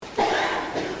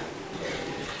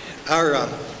Our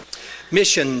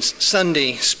Missions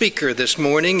Sunday speaker this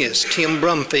morning is Tim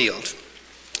Brumfield.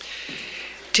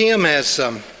 Tim has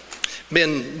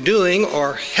been doing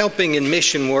or helping in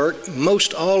mission work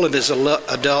most all of his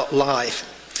adult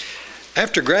life.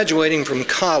 After graduating from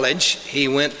college, he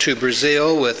went to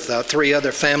Brazil with 3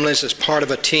 other families as part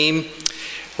of a team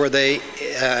where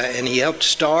he helped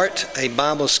start a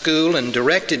Bible school and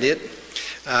directed it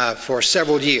for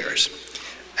several years.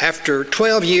 After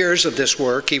 12 years of this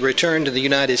work, he returned to the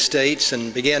United States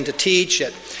and began to teach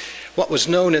at what was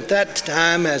known at that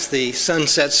time as the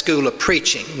Sunset School of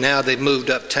Preaching. Now they've moved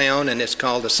uptown and it's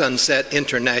called the Sunset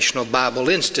International Bible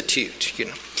Institute.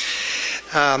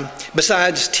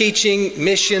 Besides teaching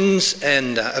missions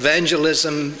and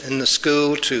evangelism in the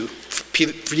school to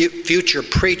future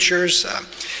preachers,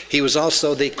 he was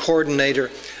also the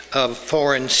coordinator of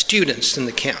foreign students in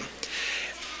the camp.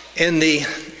 In the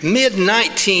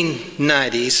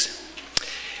mid-1990s,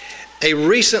 a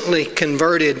recently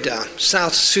converted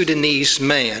South Sudanese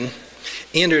man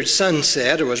entered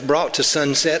Sunset, or was brought to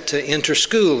Sunset to enter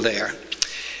school there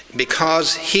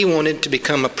because he wanted to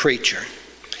become a preacher.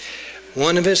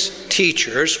 One of his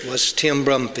teachers was Tim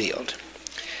Brumfield.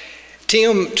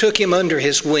 Tim took him under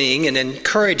his wing and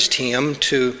encouraged him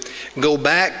to go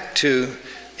back to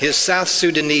his South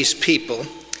Sudanese people,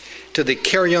 to the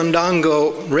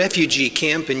Karyondango refugee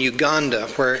camp in Uganda,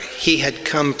 where he had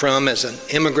come from as an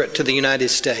immigrant to the United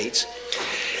States.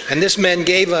 And this man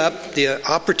gave up the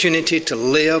opportunity to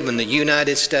live in the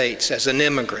United States as an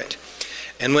immigrant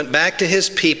and went back to his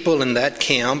people in that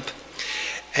camp.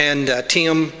 And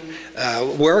Tim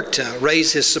worked to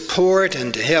raise his support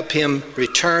and to help him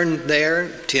return there.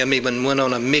 Tim even went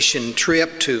on a mission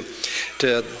trip to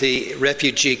the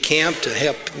refugee camp to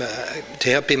help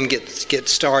him get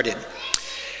started.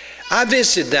 I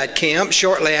visited that camp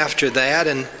shortly after that,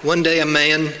 and one day a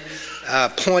man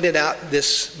pointed out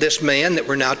this man that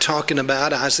we're now talking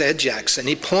about, Isaiah Jackson.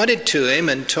 He pointed to him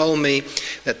and told me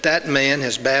that man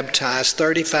has baptized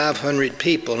 3,500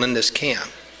 people in this camp.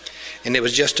 And it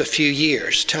was just a few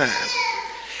years' time.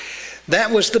 That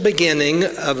was the beginning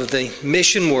of the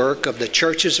mission work of the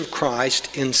Churches of Christ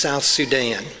in South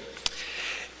Sudan.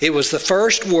 It was the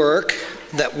first work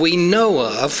that we know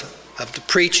of the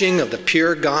preaching of the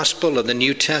pure gospel of the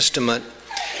New Testament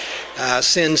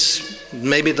since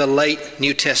maybe the late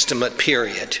New Testament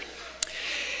period.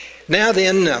 Now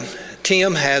then,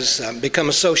 Tim has become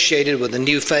associated with a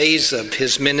new phase of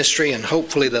his ministry, and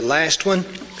hopefully the last one,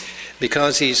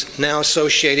 because he's now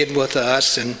associated with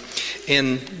us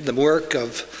in the work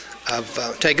of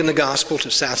taking the gospel to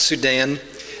South Sudan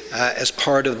as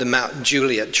part of the Mount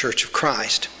Juliet Church of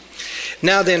Christ.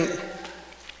 Now then,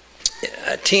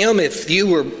 Tim, if you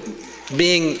were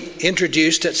being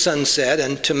introduced at Sunset,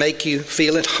 and to make you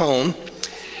feel at home,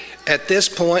 at this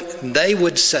point they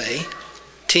would say,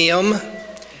 "Tim,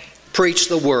 preach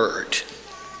the word."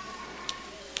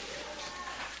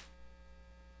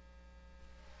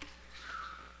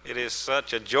 It is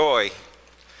such a joy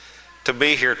to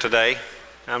be here today.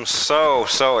 I'm so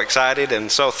excited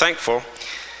and so thankful,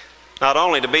 not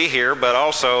only to be here, but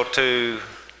also to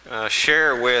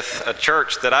share with a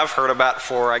church that I've heard about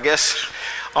for, I guess,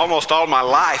 almost all my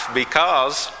life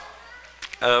because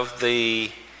of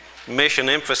the mission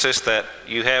emphasis that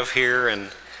you have here and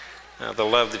the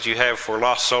love that you have for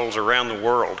lost souls around the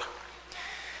world.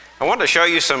 I wanted to show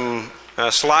you some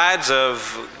slides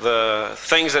of the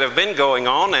things that have been going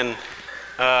on, and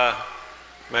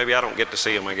maybe I don't get to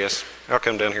see them, I guess. I'll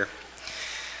come down here.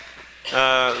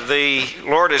 The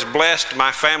Lord has blessed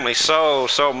my family so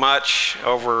much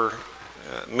over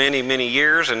many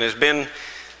years, and has been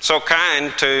so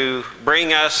kind to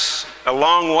bring us a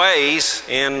long ways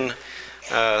in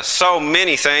so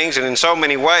many things and in so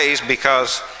many ways,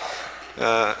 because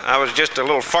I was just a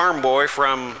little farm boy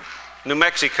from New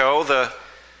Mexico. The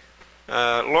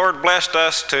Lord blessed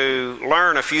us to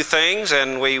learn a few things,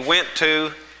 and we went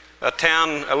to a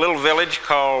little village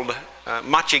called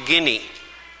Machigini.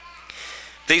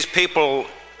 These people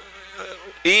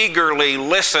eagerly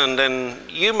listened, and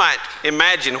you might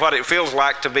imagine what it feels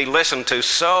like to be listened to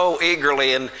so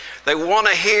eagerly, and they want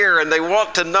to hear and they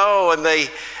want to know, and they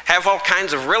have all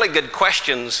kinds of really good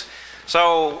questions.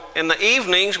 So in the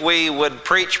evenings we would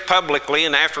preach publicly,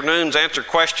 in the afternoons answer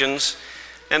questions,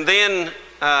 and then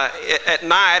at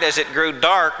night, as it grew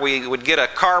dark, we would get a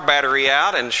car battery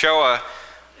out and show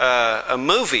a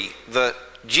movie, the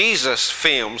Jesus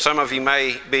film. Some of you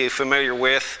may be familiar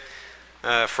with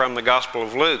from the Gospel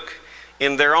of Luke,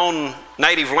 in their own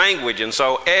native language. And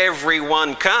so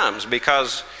everyone comes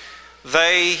because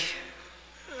they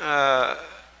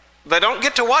they don't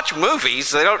get to watch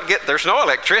movies. There's no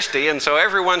electricity, and so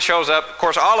everyone shows up. Of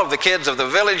course, all of the kids of the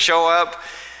village show up,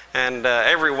 and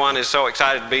everyone is so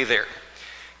excited to be there.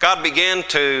 God began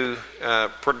to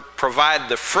provide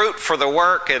the fruit for the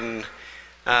work, and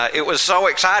it was so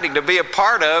exciting to be a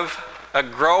part of a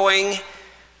growing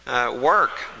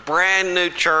work. Brand new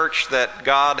church that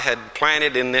God had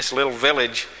planted in this little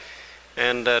village,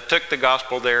 and took the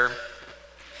gospel there.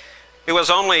 It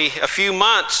was only a few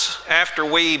months after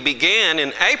we began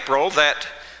in April that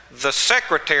the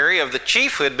secretary of the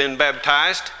chief who had been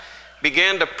baptized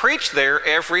began to preach there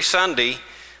every Sunday.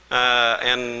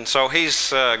 And so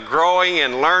he's growing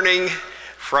and learning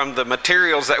from the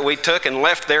materials that we took and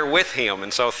left there with him.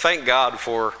 And so thank God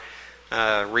for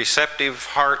receptive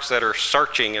hearts that are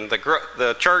searching. And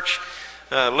the church,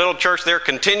 little church there,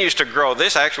 continues to grow.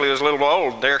 This actually was a little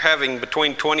old. They're having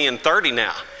between 20 and 30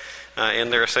 now in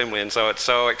their assembly. And so it's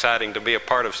so exciting to be a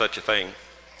part of such a thing.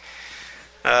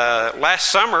 Last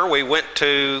summer we went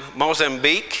to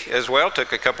Mozambique as well,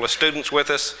 took a couple of students with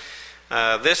us.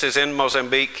 This is in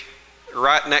Mozambique,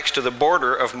 right next to the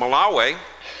border of Malawi.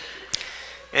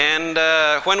 And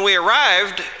when we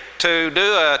arrived to do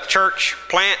a church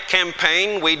plant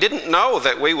campaign, we didn't know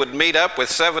that we would meet up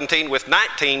with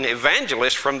 19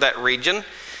 evangelists from that region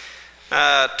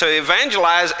to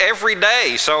evangelize every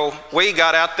day. So we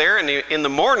got out there, and in the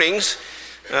mornings,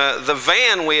 the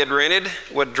van we had rented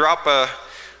would drop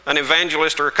an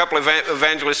evangelist or a couple of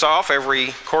evangelists off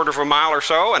every quarter of a mile or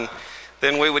so, and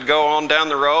then we would go on down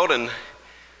the road, and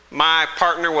my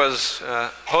partner was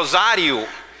Rosario,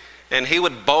 and he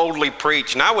would boldly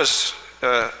preach. And I was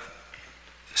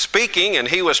speaking, and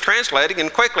he was translating,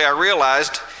 and quickly I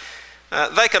realized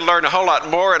they could learn a whole lot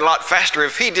more and a lot faster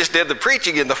if he just did the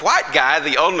preaching, and the white guy,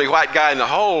 the only white guy in the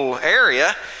whole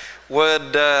area,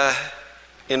 would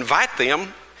invite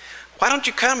them, why don't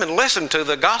you come and listen to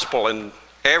the gospel? And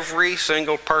every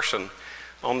single person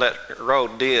on that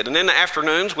road did. And in the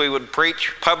afternoons we would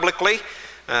preach publicly.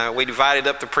 We divided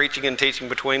up the preaching and teaching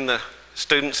between the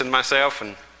students and myself,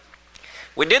 and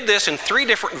we did this in 3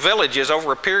 different villages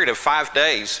over a period of 5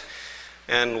 days.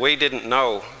 And we didn't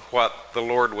know what the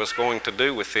Lord was going to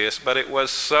do with this, but it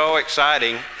was so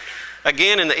exciting.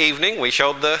 Again, in the evening we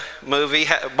showed the movie,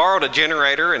 borrowed a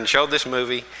generator and showed this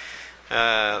movie,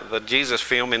 the Jesus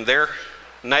film, in their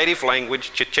native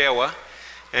language, Chichewa,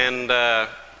 and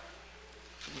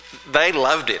they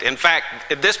loved it. In fact,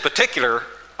 at this particular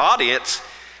audience,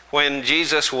 when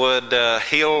Jesus would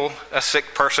heal a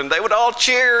sick person, they would all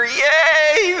cheer,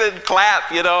 yay, and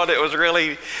clap, and it was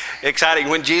really exciting.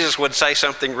 When Jesus would say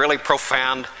something really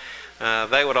profound,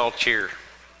 they would all cheer.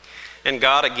 And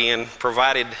God, again,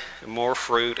 provided more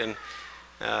fruit, and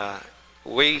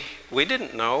we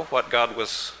didn't know what God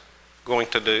was going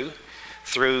to do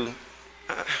through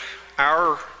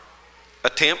our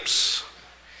attempts.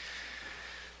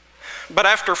 But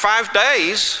after 5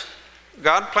 days,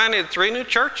 God planted 3 new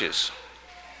churches.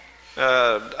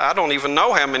 I don't even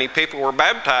know how many people were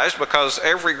baptized, because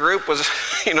every group was,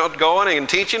 going and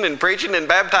teaching and preaching and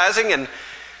baptizing. And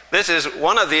this is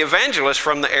one of the evangelists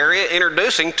from the area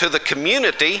introducing to the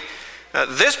community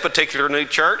this particular new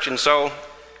church. And so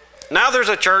now there's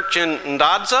a church in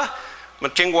Ndadza,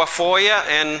 Machingwafoya,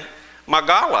 and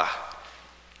Magala.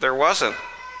 There wasn't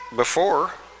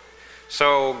before.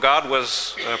 So God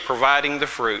was providing the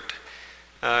fruit.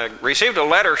 Received a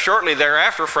letter shortly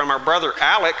thereafter from our brother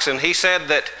Alex, and he said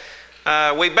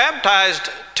that we baptized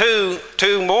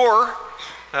two more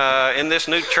in this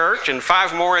new church and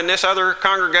 5 more in this other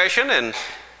congregation, and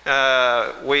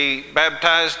we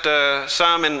baptized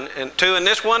some and 2 in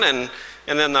this one, and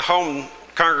then the home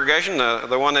congregation,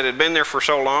 the one that had been there for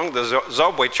so long, the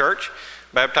Zobwe Church,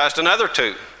 baptized another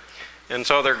 2. And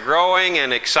so they're growing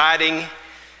and exciting.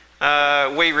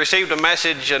 We received a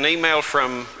message, an email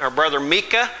from our brother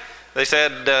Mika. They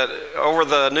said over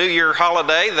the New Year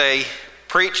holiday they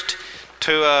preached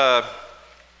to a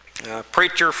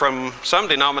preacher from some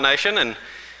denomination, and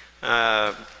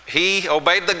he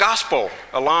obeyed the gospel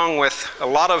along with a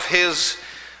lot of his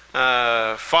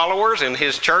followers in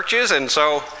his churches. And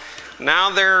so now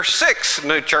there are 6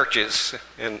 new churches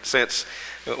since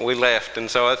we left. And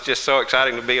so it's just so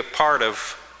exciting to be a part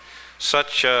of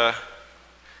such a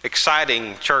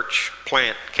exciting church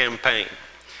plant campaign.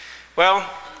 Well,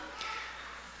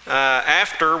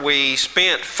 after we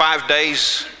spent 5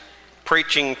 days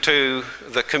preaching to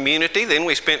the community, then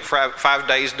we spent 5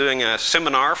 days doing a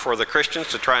seminar for the Christians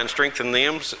to try and strengthen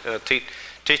them,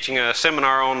 teaching a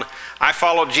seminar on I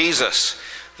Follow Jesus.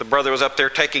 The brother was up there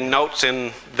taking notes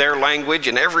in their language,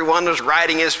 and everyone was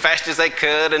writing as fast as they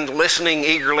could and listening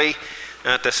eagerly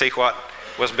to see what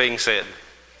was being said.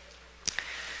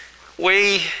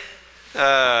 we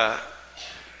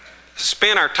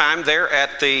spent our time there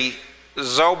at the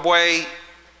Zobwe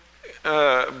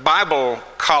Bible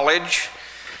College.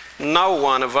 No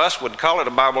one of us would call it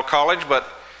a Bible college, but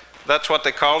that's what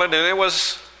they called it, and it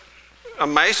was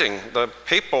amazing. The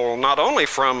people, not only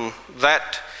from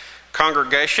that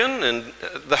congregation, and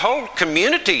the whole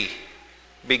community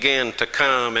began to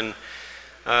come, and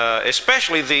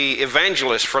especially the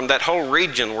evangelists from that whole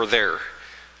region were there.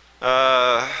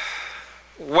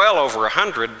 Well over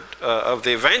 100 of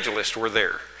the evangelists were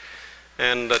there.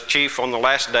 And the chief on the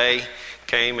last day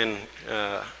came and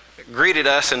greeted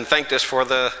us and thanked us for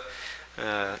the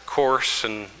course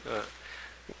and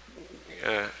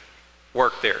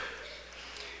work there.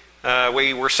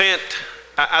 We were sent,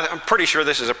 I'm pretty sure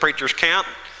this is a preacher's count,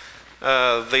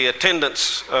 the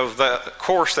attendance of the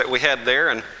course that we had there.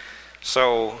 And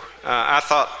so I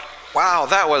thought, wow,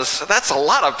 that's a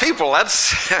lot of people.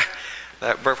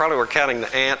 That probably we're counting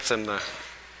the ants and the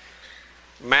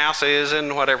mouses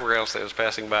and whatever else that was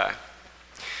passing by.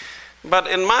 But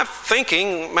in my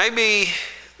thinking, maybe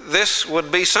this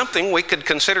would be something we could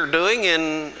consider doing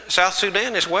in South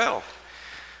Sudan as well.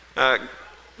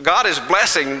 God is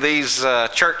blessing these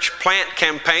church plant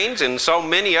campaigns in so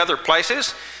many other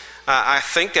places. I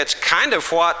think that's kind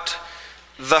of what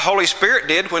the Holy Spirit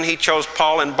did when he chose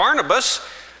Paul and Barnabas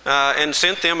and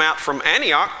sent them out from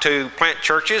Antioch to plant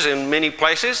churches in many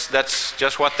places. That's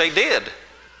just what they did.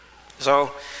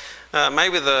 So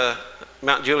maybe the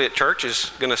Mount Juliet Church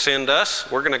is going to send us.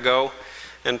 We're going to go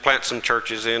and plant some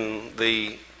churches in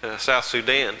the South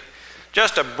Sudan.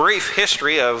 Just a brief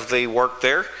history of the work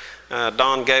there.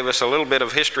 Don gave us a little bit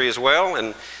of history as well.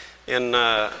 And in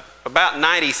about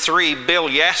 93, Bill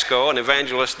Yasko, an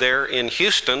evangelist there in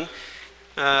Houston,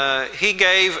 he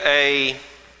gave a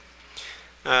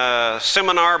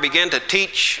seminar, began to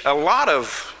teach a lot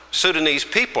of Sudanese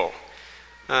people.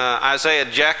 Isaiah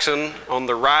Jackson on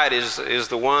the right is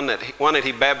the one that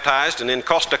he baptized, and in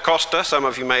Costa Costa, some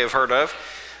of you may have heard of,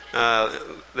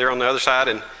 there on the other side.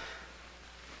 And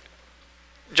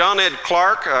John Ed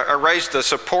Clark raised the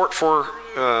support for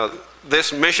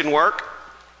this mission work,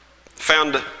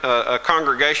 found a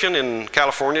congregation in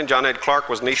California. John Ed Clark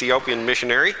was an Ethiopian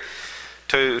missionary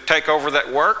to take over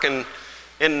that work. And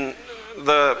in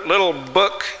the little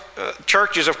book,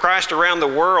 Churches of Christ Around the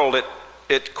World,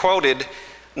 it quoted,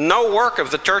 "No work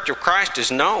of the Church of Christ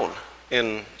is known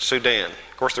in Sudan."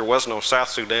 Of course, there was no South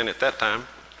Sudan at that time.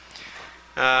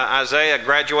 Isaiah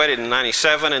graduated in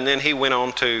 97, and then he went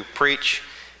on to preach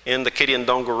in the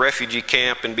Kiryandongo refugee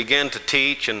camp and began to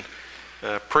teach and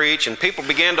preach, and people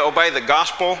began to obey the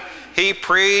gospel. He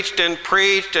preached and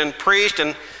preached and preached,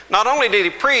 and not only did he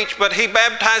preach, but he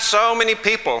baptized so many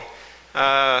people.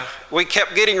 We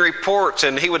kept getting reports,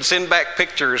 and he would send back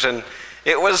pictures, and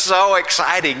it was so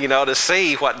exciting, to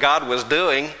see what God was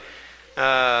doing.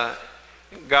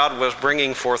 God was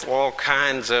bringing forth all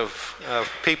kinds of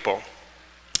people.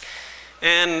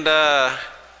 And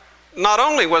not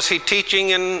only was he teaching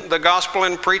in the gospel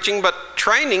and preaching, but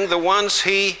training the ones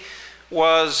he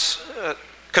was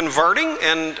converting,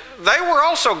 and they were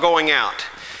also going out.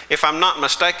 If I'm not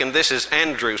mistaken, this is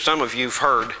Andrew. Some of you have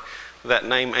heard that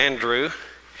name, Andrew.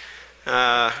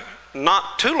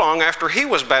 Not too long after he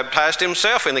was baptized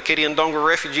himself in the Kiryandongo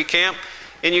refugee camp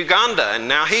in Uganda, and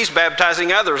now he's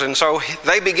baptizing others, and so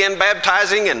they began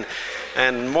baptizing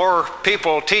and more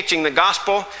people teaching the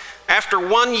gospel. After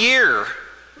 1 year,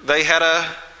 they had a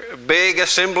big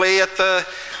assembly at the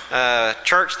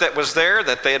church that was there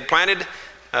that they had planted,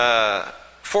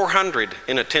 400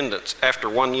 in attendance after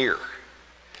 1 year.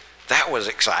 That was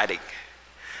exciting.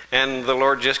 And the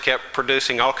Lord just kept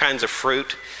producing all kinds of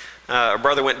fruit. A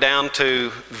brother went down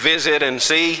to visit and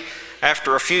see,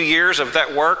 after a few years of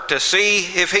that work, to see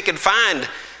if he could find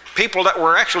people that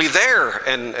were actually there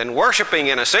and worshiping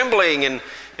and assembling.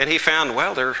 And he found,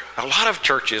 well, there are a lot of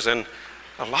churches and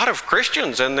a lot of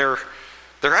Christians, and they're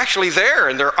actually there,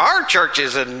 and there are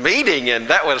churches and meeting, and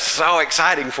that was so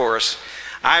exciting for us.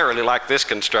 I really like this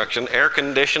construction,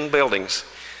 air-conditioned buildings.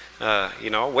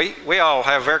 We all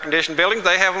have air-conditioned buildings.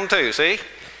 They have them too, see?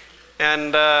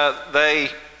 And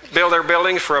they build their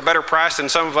buildings for a better price than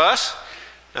some of us,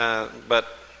 but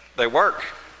they work.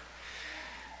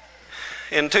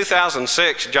 In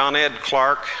 2006, John Ed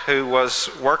Clark, who was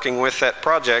working with that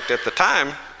project at the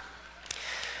time,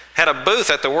 had a booth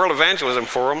at the World Evangelism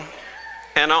Forum,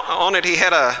 and on it he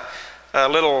had a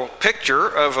little picture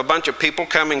of a bunch of people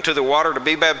coming to the water to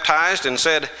be baptized, and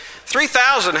said,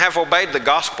 3,000 have obeyed the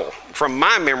gospel. From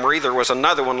my memory, there was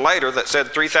another one later that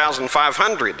said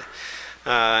 3,500.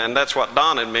 And that's what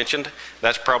Don had mentioned.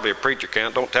 That's probably a preacher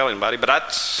count. Don't tell anybody. But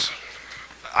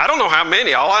I don't know how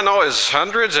many. All I know is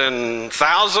hundreds and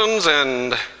thousands,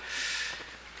 and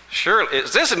sure,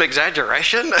 is this an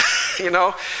exaggeration?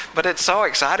 But it's so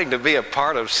exciting to be a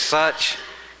part of such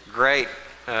great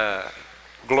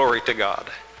glory to God.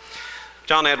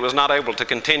 John Ed was not able to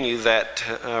continue that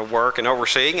work and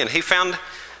overseeing, and he found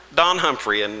Don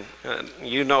Humphrey, and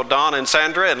you know Don and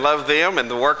Sandra and love them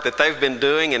and the work that they've been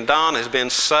doing, and Don has been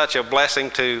such a blessing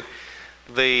to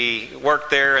the work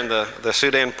there and the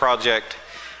Sudan project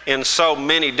in so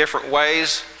many different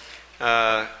ways.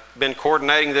 Been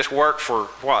coordinating this work for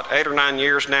 8 or 9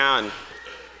 years now,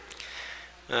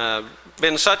 and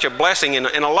been such a blessing in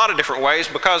a lot of different ways,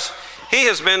 because he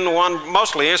has been the one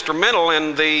mostly instrumental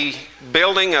in the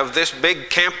building of this big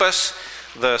campus,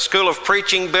 the School of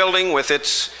Preaching building with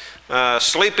its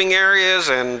sleeping areas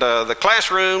and the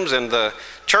classrooms and the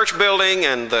church building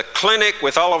and the clinic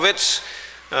with all of its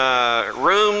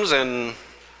rooms. And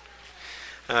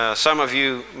some of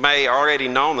you may already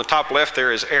know, on the top left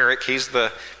there is Eric. He's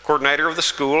the coordinator of the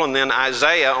school. And then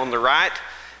Isaiah on the right.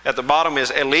 At the bottom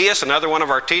is Elias, another one of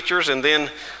our teachers. And then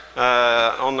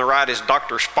on the right is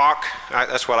Dr. Spock.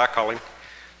 That's what I call him.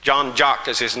 John Jock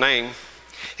is his name.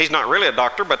 He's not really a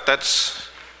doctor, but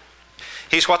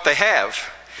he's what they have.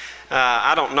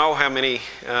 I don't know how many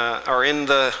are in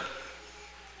the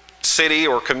city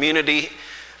or community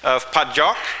of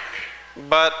Pajok,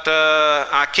 but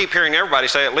I keep hearing everybody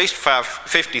say at least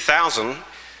 50,000.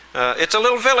 It's a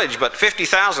little village, but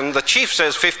 50,000. The chief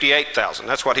says 58,000.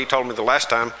 That's what he told me the last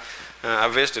time I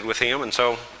visited with him. And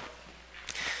so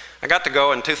I got to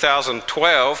go in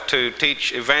 2012 to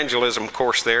teach evangelism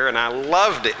course there, and I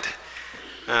loved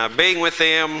it. Being with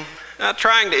them,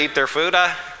 trying to eat their food.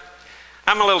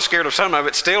 I'm a little scared of some of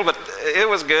it still, but it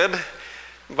was good.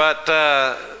 But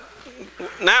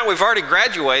now we've already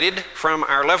graduated from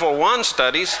our level 1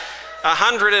 studies,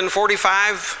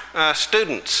 145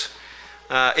 students,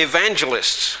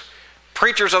 evangelists,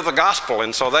 preachers of the gospel,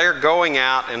 and so they're going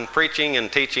out and preaching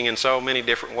and teaching in so many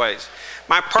different ways.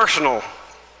 My personal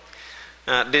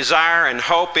desire and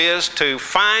hope is to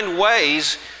find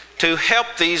ways to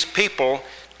help these people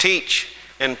teach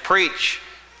and preach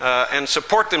and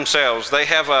support themselves. They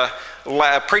have a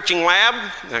preaching lab.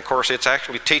 And of course, it's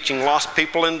actually teaching lost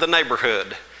people in the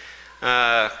neighborhood.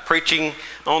 Preaching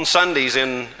on Sundays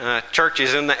in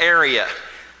churches in the area.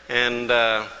 And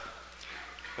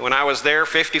when I was there,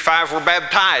 55 were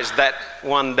baptized that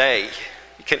one day.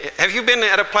 Have you been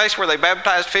at a place where they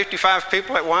baptized 55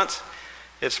 people at once?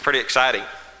 It's pretty exciting.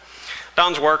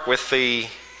 Don's work with the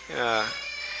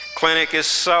clinic is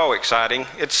so exciting.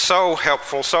 It's so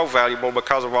helpful, so valuable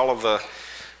because of all of the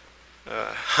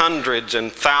hundreds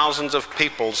and thousands of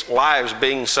people's lives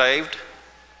being saved.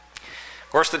 Of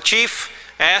course, the chief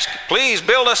asked, please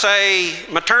build us a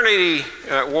maternity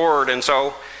ward, and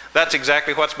so that's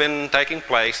exactly what's been taking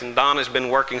place, and Don has been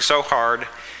working so hard,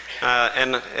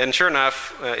 and sure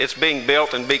enough, it's being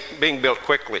built and being built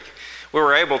quickly. We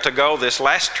were able to go this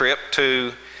last trip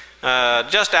to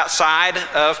just outside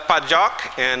of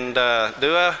Pajok and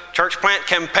do a church plant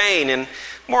campaign, and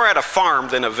more at a farm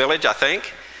than a village, I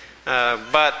think.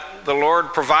 But the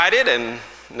Lord provided, and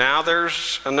now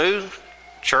there's a new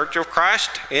Church of Christ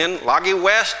in Lagi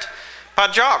West,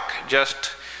 Pajok,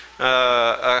 just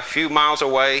a few miles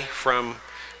away from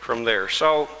there.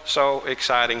 So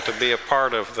exciting to be a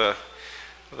part of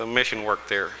the mission work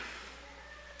there.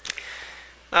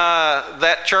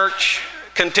 That church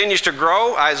continues to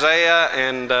grow. Isaiah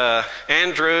and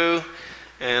Andrew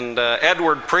and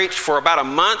Edward preached for about a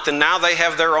month, and now they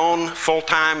have their own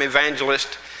full-time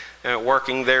evangelist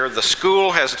working there. The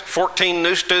school has 14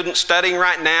 new students studying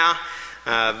right now.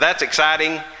 That's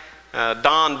exciting.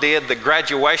 Don did the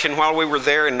graduation while we were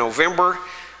there in November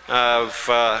of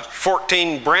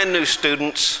 14 brand new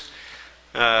students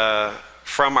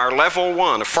from our level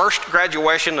 1, a first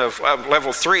graduation of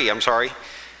level 3,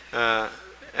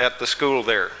 at the school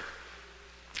there.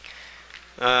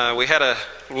 We had a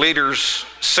leaders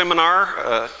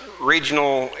seminar,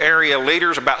 regional area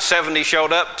leaders, about 70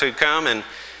 showed up to come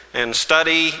and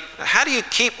study. How do you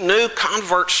keep new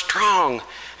converts strong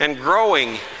and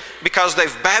growing? Because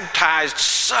they've baptized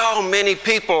so many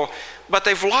people, but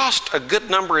they've lost a good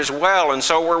number as well. And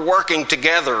so we're working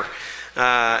together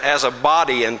as a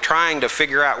body and trying to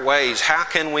figure out ways. How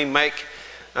can we make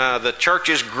the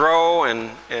churches grow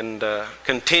and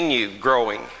continue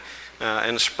growing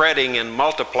and spreading and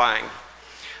multiplying?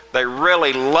 They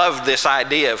really love this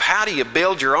idea of how do you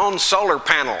build your own solar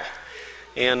panel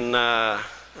in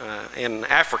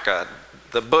Africa,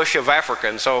 the bush of Africa.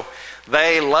 And so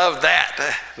they love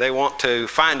that. They want to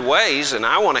find ways, and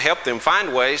I want to help them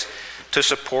find ways to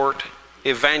support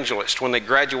evangelists when they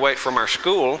graduate from our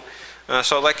school,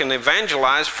 so they can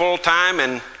evangelize full time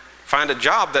and find a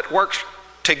job that works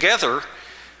together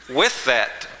with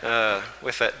that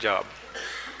job.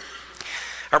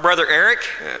 Our brother Eric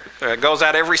goes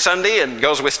out every Sunday and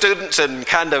goes with students and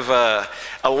kind of a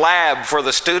lab for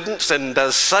the students, and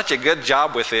does such a good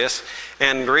job with this,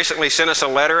 and recently sent us a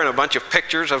letter and a bunch of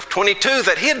pictures of 22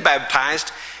 that he had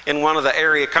baptized in one of the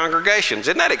area congregations.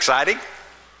 Isn't that exciting?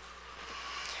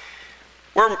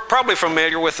 We're probably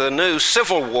familiar with the new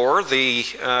civil war. The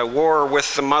war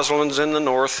with the Muslims in the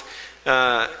north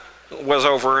was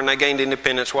over, and they gained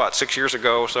independence, 6 years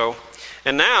ago or so.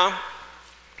 And now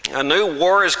a new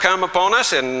war has come upon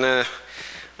us, and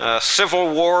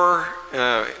civil war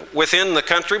within the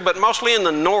country, but mostly in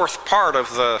the north part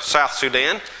of the South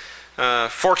Sudan.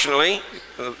 Fortunately,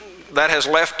 that has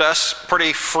left us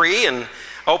pretty free and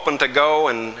open to go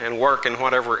and work in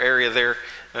whatever area there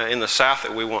in the south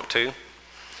that we want to.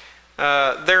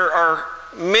 There are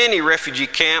many refugee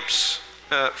camps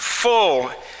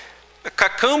full.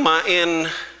 Kakuma in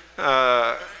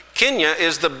Kenya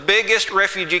is the biggest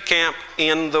refugee camp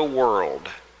in the world.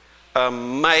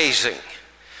 Amazing.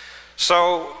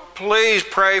 So please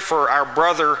pray for our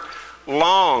brother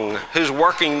Long, who's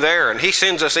working there, and he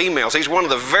sends us emails. He's one of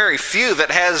the very few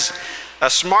that has a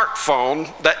smartphone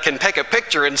that can take a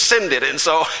picture and send it, and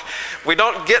so we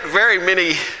don't get very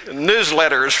many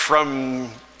newsletters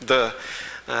from the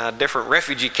different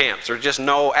refugee camps. There's just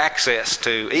no access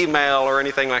to email or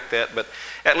anything like that, but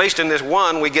at least in this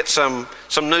one we get some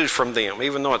news from them,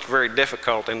 even though it's very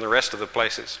difficult in the rest of the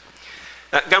places.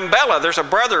 Gambella, there's a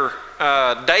brother,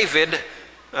 David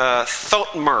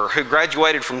Thotmer, who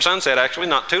graduated from Sunset actually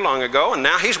not too long ago, and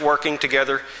now he's working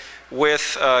together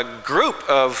with a group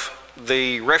of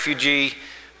the refugee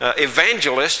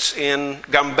evangelists in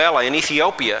Gambella in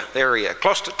Ethiopia area,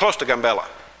 close to Gambella.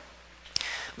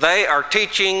 They are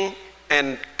teaching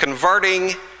and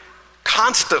converting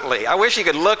constantly. I wish you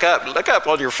could look up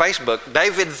on your Facebook,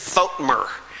 David Thotmer,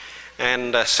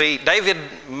 and see David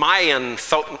Mayan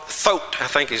Thote, I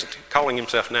think he's calling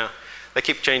himself now. They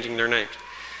keep changing their names.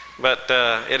 But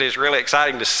it is really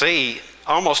exciting to see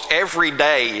almost every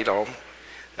day,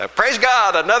 praise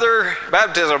God, another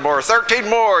baptism or 13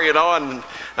 more, and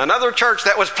another church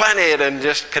that was planted, and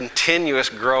just continuous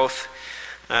growth.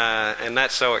 And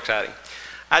that's so exciting.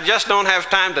 I just don't have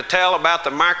time to tell about the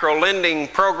micro-lending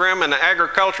program and the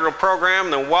agricultural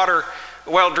program, the water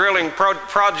well drilling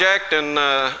project,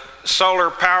 and solar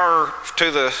power to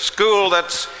the school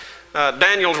that's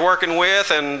Daniel's working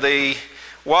with, and the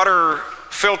water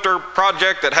filter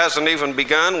project that hasn't even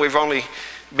begun. We've only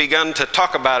begun to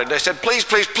talk about it. They said, please,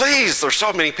 please, please, there's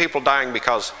so many people dying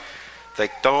because they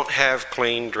don't have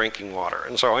clean drinking water.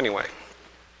 And so anyway,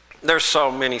 there's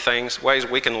so many ways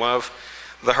we can love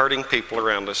the hurting people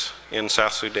around us in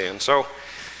South Sudan. So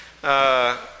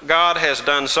God has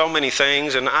done so many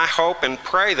things, and I hope and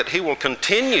pray that he will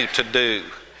continue to do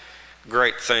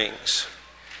great things.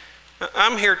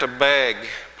 I'm here to beg,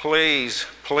 please,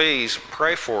 please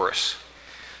pray for us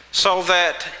so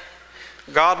that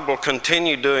God will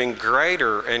continue doing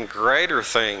greater and greater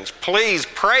things. Please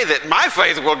pray that my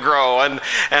faith will grow, and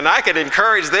I can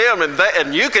encourage them,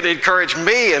 and you can encourage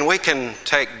me, and we can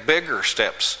take bigger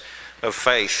steps of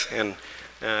faith and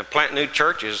plant new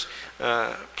churches.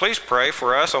 Please pray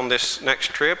for us on this next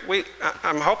trip.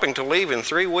 I'm hoping to leave in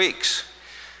 3 weeks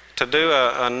to do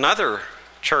another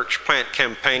church plant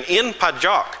campaign in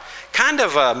Pajok. Kind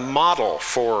of a model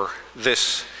for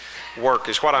this work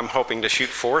is what I'm hoping to shoot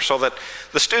for, so that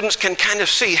the students can kind of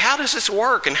see, how does this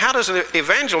work, and how does an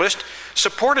evangelist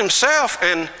support himself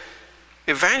and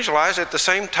evangelize at the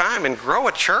same time and grow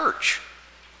a church.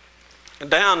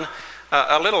 Down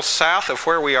a little south of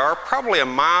where we are, probably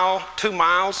 2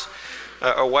 miles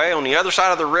away on the other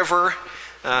side of the river,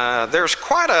 there's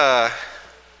quite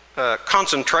a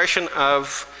concentration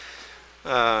of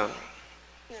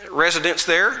residents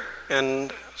there,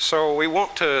 and so we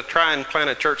want to try and plant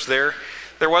a church there.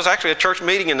 There was actually a church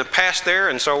meeting in the past there,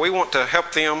 and so we want to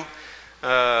help them.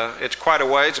 It's quite a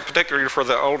ways, particularly for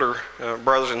the older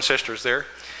brothers and sisters there.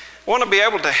 We want to be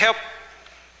able to help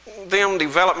them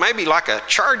develop maybe like a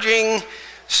charging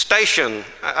station.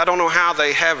 I don't know how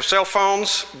they have cell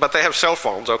phones, but they have cell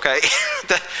phones, okay?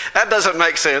 That doesn't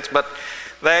make sense, but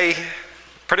they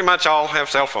pretty much all have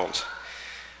cell phones.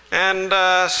 And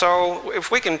so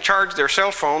if we can charge their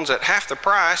cell phones at half the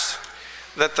price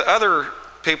that the other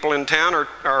people in town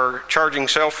are charging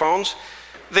cell phones,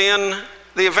 then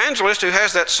the evangelist who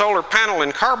has that solar panel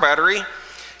and car battery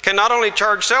can not only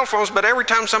charge cell phones, but every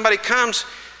time somebody comes,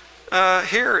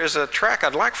 here is a tract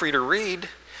I'd like for you to read.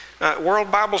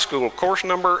 World Bible School, course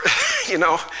number,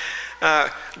 WEI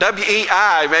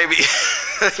maybe,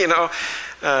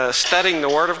 studying the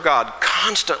Word of God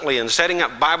constantly and setting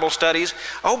up Bible studies.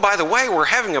 Oh, by the way, we're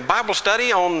having a Bible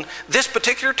study on this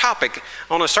particular topic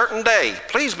on a certain day.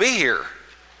 Please be here.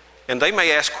 And they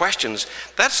may ask questions.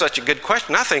 That's such a good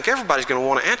question. I think everybody's going to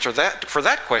want to answer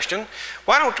that question.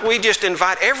 Why don't we just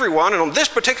invite everyone, and on this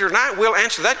particular night we'll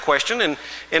answer that question and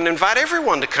invite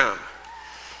everyone to come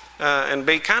and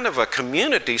be kind of a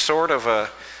community sort of a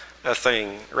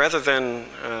thing rather than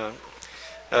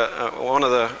one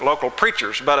of the local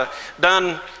preachers, but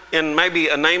done in maybe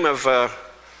a name of a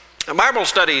Bible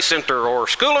study center or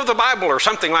School of the Bible or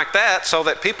something like that, so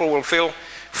that people will feel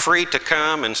free to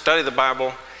come and study the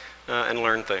Bible and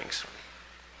learn things.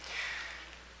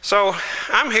 So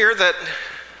I'm here that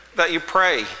you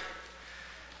pray,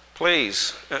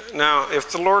 please. Now,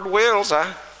 if the Lord wills,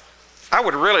 I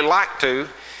would really like to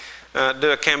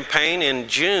do a campaign in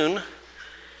June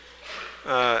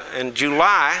and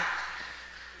July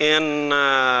in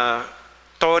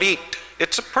Torit.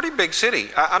 It's a pretty big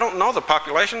city. I don't know the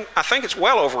population. I think it's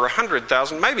well over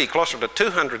 100,000, maybe closer to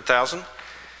 200,000.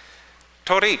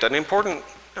 Torit, an important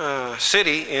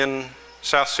city in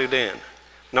South Sudan.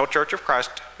 No Church of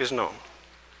Christ is known.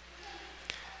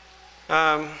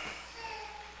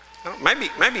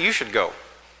 Maybe you should go.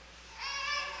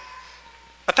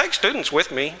 I take students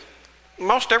with me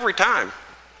most every time.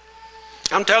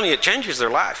 I'm telling you, it changes their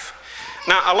life.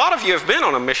 Now, a lot of you have been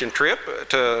on a mission trip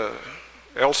to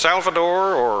El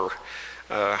Salvador or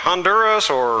Honduras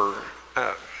or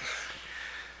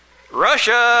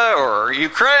Russia or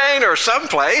Ukraine or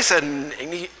someplace, and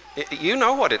you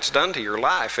know what it's done to your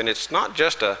life. And it's not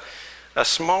just a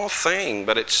small thing,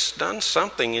 but it's done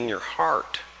something in your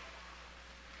heart.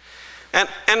 And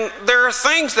there are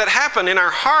things that happen in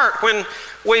our heart when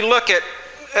we look at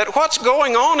what's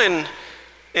going on in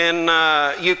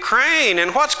Ukraine,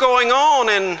 and what's going on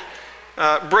in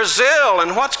Brazil,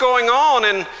 and what's going on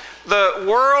in the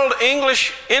World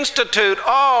English Institute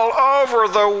all over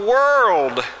the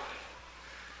world.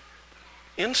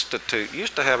 Institute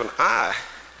used to have an I.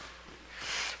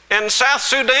 And South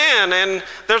Sudan, and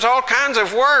there's all kinds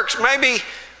of works. Maybe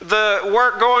the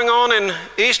work going on in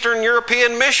Eastern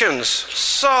European missions.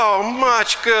 So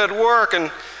much good work, and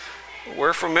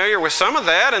we're familiar with some of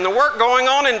that. And the work going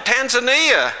on in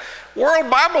Tanzania.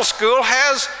 World Bible School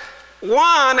has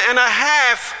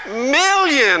 1.5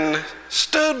 million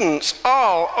students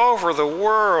all over the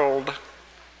world.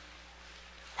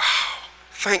 Wow,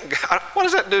 thank God. What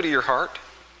does that do to your heart?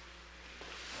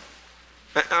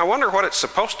 I wonder what it's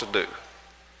supposed to do.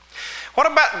 What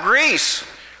about Greece,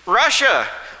 Russia?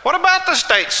 What about the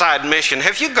stateside mission?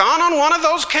 Have you gone on one of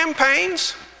those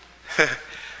campaigns?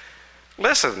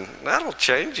 Listen, that'll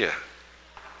change you.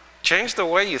 Change the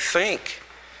way you think.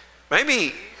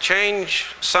 Maybe change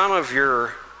some of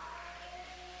your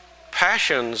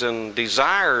passions and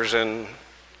desires. And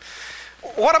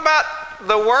what about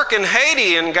the work in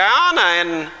Haiti and Guyana?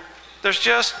 And there's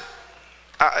just,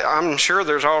 I'm sure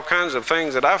there's all kinds of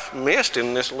things that I've missed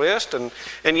in this list. And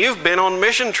you've been on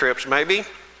mission trips maybe.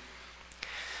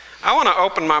 I want to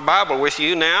open my Bible with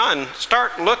you now and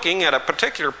start looking at a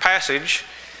particular passage,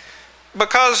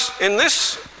 because in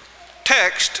this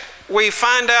text we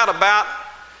find out about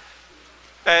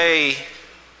a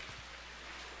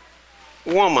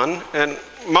woman, and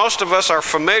most of us are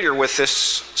familiar with this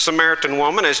Samaritan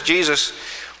woman. As Jesus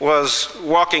was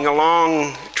walking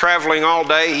along, traveling all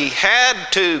day, he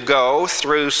had to go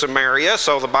through Samaria,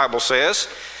 so the Bible says.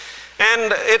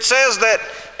 And it says that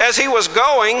as he was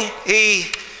going, he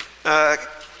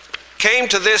came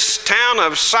to this town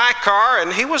of Sychar,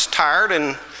 and he was tired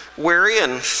and weary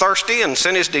and thirsty, and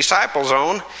sent his disciples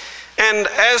on. And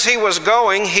as he was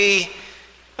going, he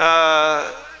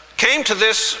came to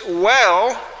this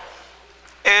well,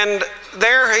 and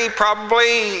there he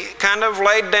probably kind of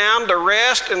laid down to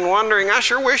rest and wondering, I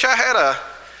sure wish I had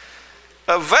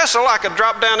a vessel I could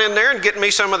drop down in there and get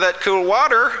me some of that cool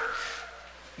water.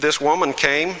 This woman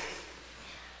came.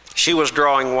 She was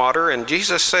drawing water, and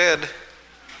Jesus said,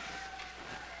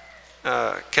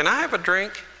 can I have a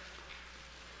drink?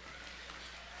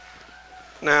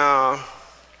 Now,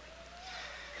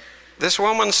 this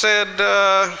woman said,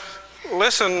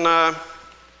 listen,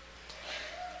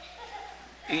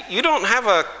 you don't have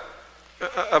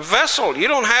a vessel. You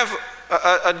don't have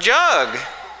a jug.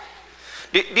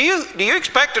 Do you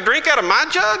expect to drink out of my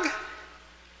jug?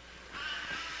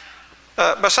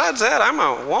 Besides that, I'm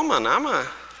a woman. I'm a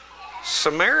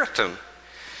Samaritan.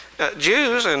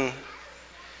 Jews and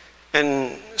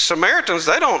Samaritans,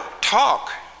 they don't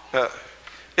talk.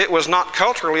 it was not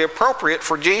culturally appropriate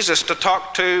for Jesus to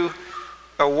talk to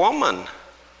a woman.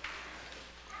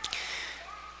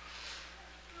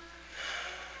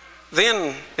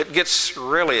 Then it gets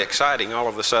really exciting all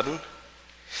of a sudden.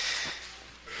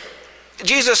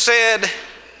 Jesus said,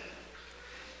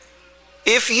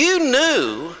 if you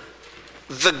knew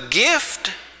the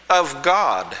gift of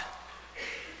God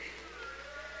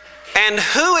and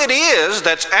who it is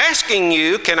that's asking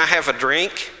you, can I have a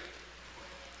drink?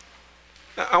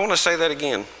 I want to say that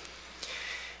again.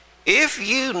 If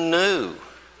you knew,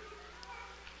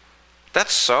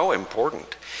 that's so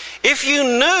important. If you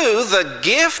knew the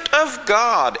gift of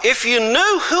God, if you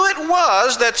knew who it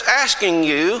was that's asking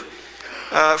you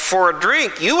for a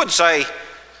drink, you would say,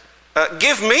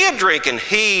 give me a drink, and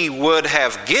he would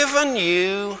have given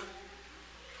you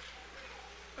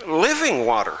living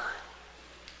water.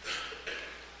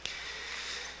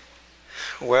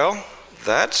 Well,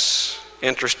 that's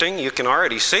interesting. You can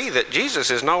already see that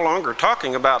Jesus is no longer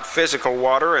talking about physical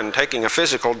water and taking a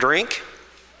physical drink.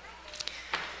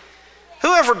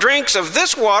 Whoever drinks of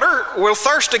this water will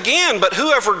thirst again, but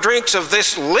whoever drinks of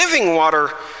this living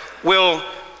water will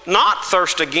not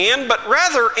thirst again, but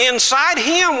rather inside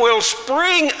him will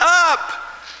spring up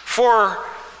for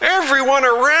everyone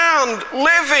around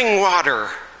living water.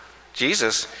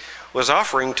 Jesus was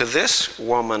offering to this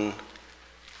woman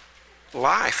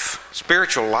life,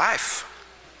 spiritual life.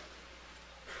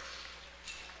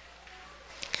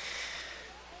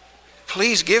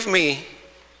 Please give me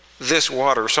this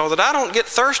water so that I don't get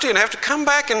thirsty and have to come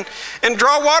back and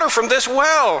draw water from this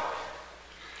well.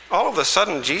 All of a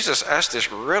sudden, Jesus asked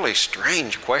this really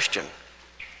strange question.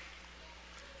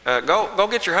 Go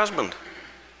get your husband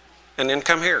and then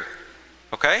come here,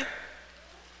 okay?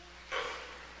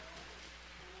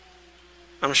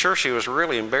 I'm sure she was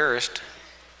really embarrassed.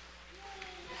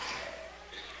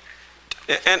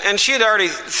 And she had already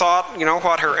thought,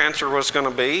 what her answer was going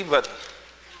to be, but,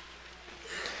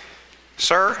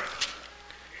 sir,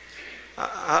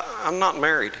 I'm not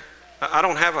married. I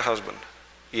don't have a husband.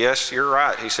 Yes, you're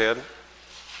right, he said.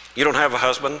 You don't have a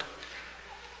husband?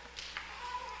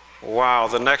 Wow,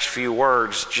 the next few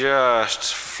words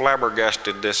just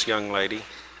flabbergasted this young lady.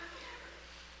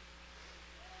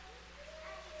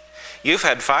 You've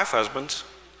had 5 husbands.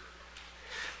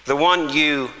 The one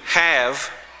you have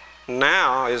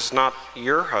now is not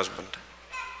your husband.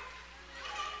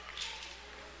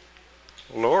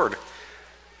 Lord,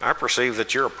 I perceive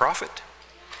that you're a prophet.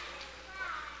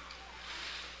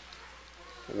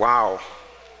 Wow.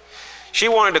 She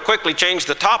wanted to quickly change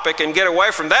the topic and get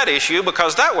away from that issue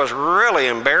because that was really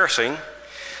embarrassing.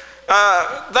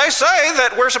 They say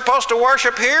that we're supposed to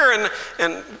worship here,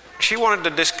 and she wanted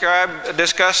to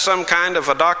discuss some kind of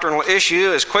a doctrinal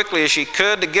issue as quickly as she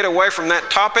could to get away from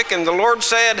that topic. And the Lord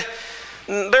said,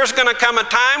 there's going to come a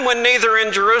time when neither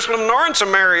in Jerusalem nor in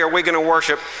Samaria are we going to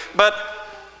worship, but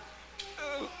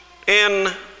in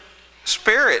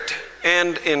spirit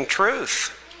and in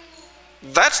truth.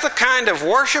 That's the kind of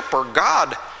worshiper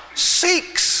God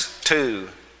seeks to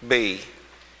be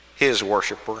his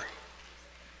worshiper.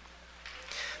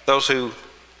 Those who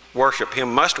worship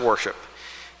him must worship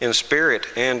in spirit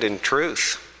and in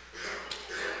truth.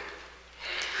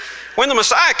 When the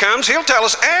Messiah comes, he'll tell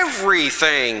us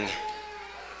everything.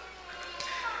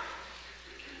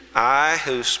 I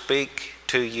who speak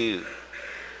to you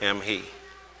am he.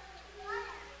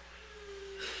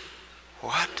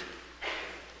 What?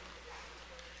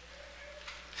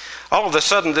 All of a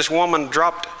sudden, this woman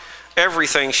dropped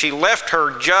everything. She left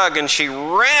her jug and she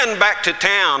ran back to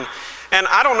town. And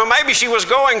I don't know, maybe she was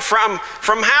going from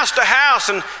house to house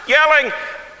and yelling,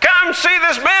 come see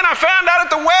this man I found out at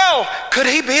the well. Could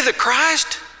he be the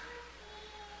Christ?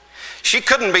 She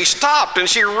couldn't be stopped, and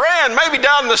she ran maybe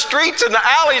down the streets and the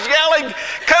alleys yelling,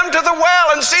 come to the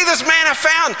well and see this man I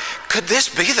found. Could this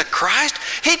be the Christ?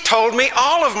 He told me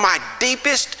all of my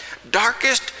deepest,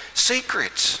 darkest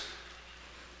secrets.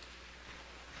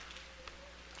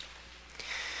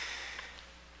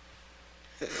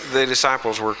 The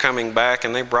disciples were coming back,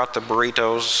 and they brought the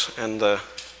burritos and the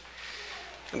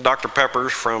Dr.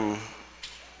 Peppers from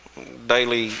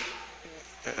daily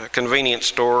convenience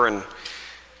store, and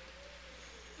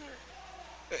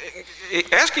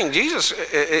asking Jesus,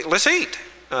 let's eat.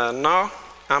 No,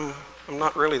 I'm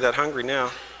not really that hungry now.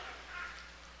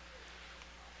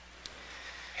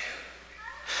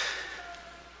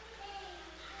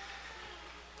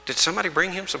 Did somebody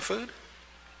bring him some food?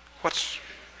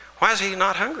 Why is he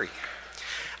not hungry?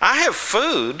 I have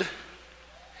food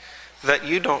that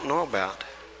you don't know about.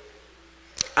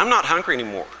 I'm not hungry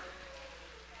anymore.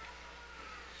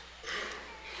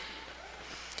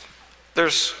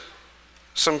 There's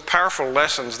some powerful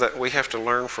lessons that we have to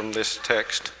learn from this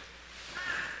text.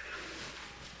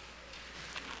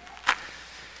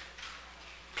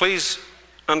 Please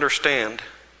understand,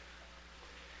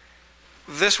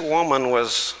 this woman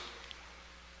was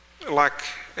like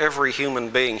every human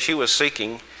being. She was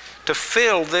seeking to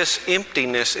fill this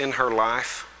emptiness in her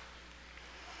life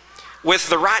with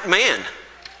the right man.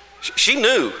 She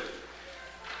knew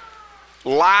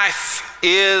life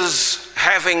is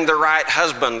having the right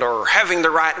husband or having the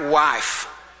right wife.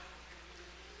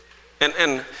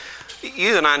 And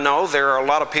you and I know there are a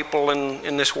lot of people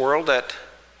in this world that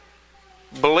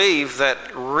believe that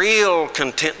real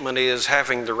contentment is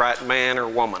having the right man or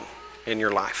woman in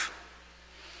your life.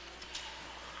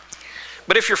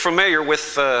 But if you're familiar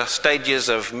with stages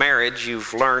of marriage,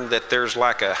 you've learned that there's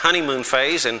like a honeymoon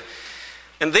phase, and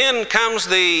then comes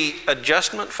the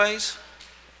adjustment phase.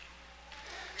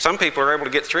 Some people are able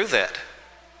to get through that.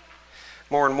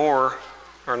 More and more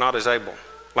are not as able,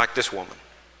 like this woman.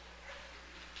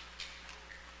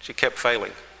 She kept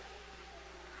failing.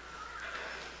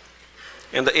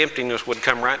 And the emptiness would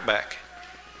come right back.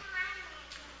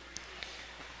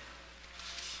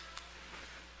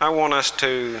 I want us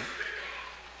to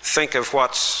think of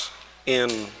what's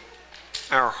in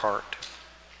our heart.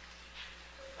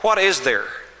 What is there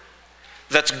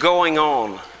that's going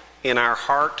on in our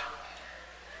heart,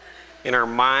 in our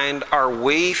mind? Are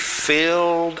we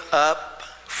filled up,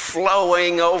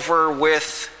 flowing over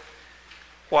with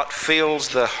what fills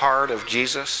the heart of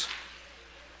Jesus?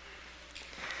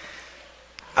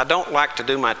 I don't like to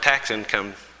do my tax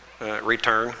income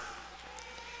return.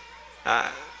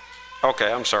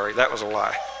 Okay, I'm sorry, that was a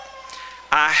lie.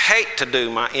 I hate to do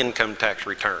my income tax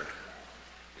return.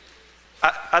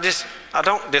 I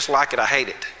don't dislike it, I hate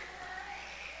it.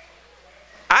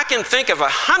 I can think of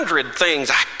 100 things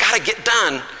I gotta get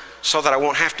done so that I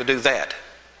won't have to do that.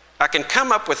 I can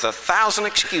come up with 1,000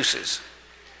 excuses.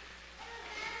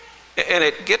 And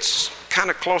it gets kind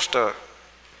of close to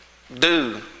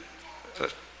due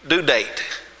date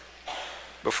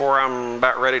before I'm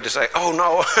about ready to say, oh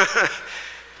no.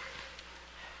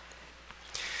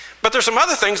 But there's some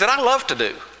other things that I love to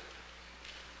do.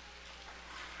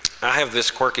 I have this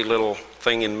quirky little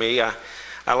thing in me.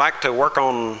 I like to work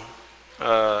on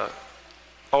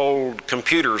old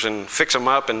computers and fix them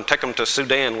up and take them to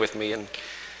Sudan with me and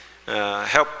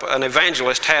help an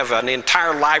evangelist have an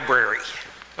entire library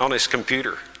on his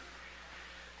computer.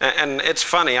 And it's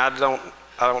funny, I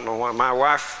don't know why. My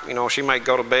wife, she might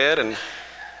go to bed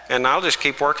and I'll just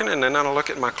keep working, and then I'll look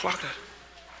at my clock.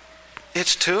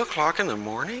 It's 2:00 in the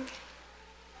morning?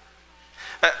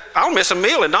 I'll miss a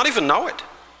meal and not even know it.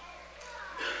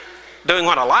 Doing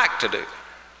what I like to do,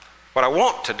 what I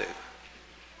want to do.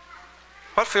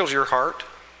 What fills your heart?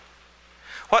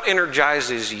 What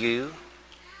energizes you?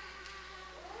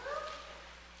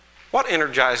 What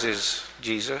energizes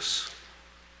Jesus?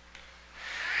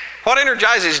 What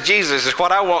energizes Jesus is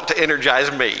what I want to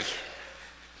energize me.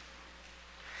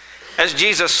 As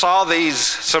Jesus saw these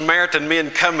Samaritan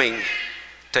men coming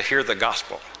to hear the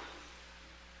gospel,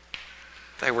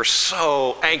 they were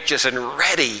so anxious and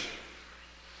ready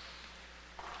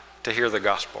to hear the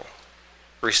gospel.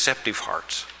 Receptive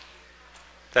hearts.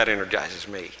 That energizes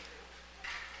me.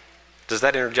 Does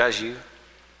that energize you?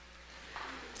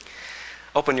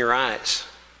 Open your eyes.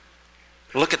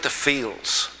 Look at the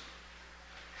fields.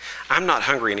 I'm not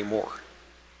hungry anymore.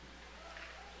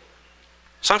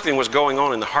 Something was going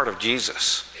on in the heart of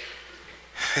Jesus.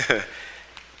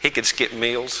 He could skip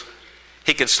meals.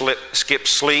 He could skip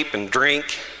sleep and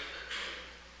drink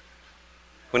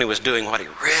when he was doing what he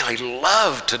really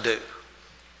loved to do,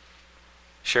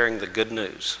 sharing the good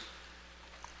news.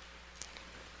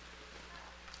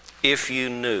 If you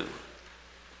knew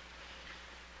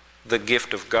the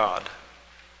gift of God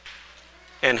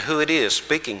and who it is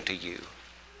speaking to you,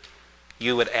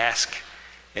 you would ask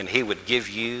and he would give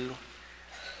you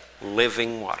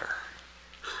living water.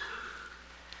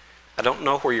 I don't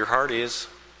know where your heart is.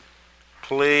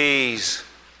 Please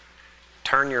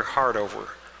turn your heart over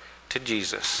to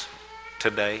Jesus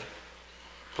today.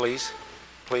 Please,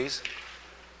 please.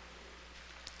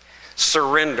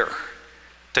 Surrender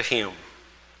to him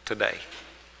today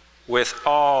with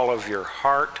all of your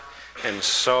heart and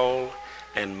soul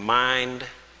and mind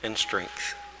and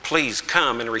strength. Please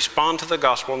come and respond to the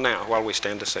gospel now while we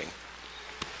stand to sing.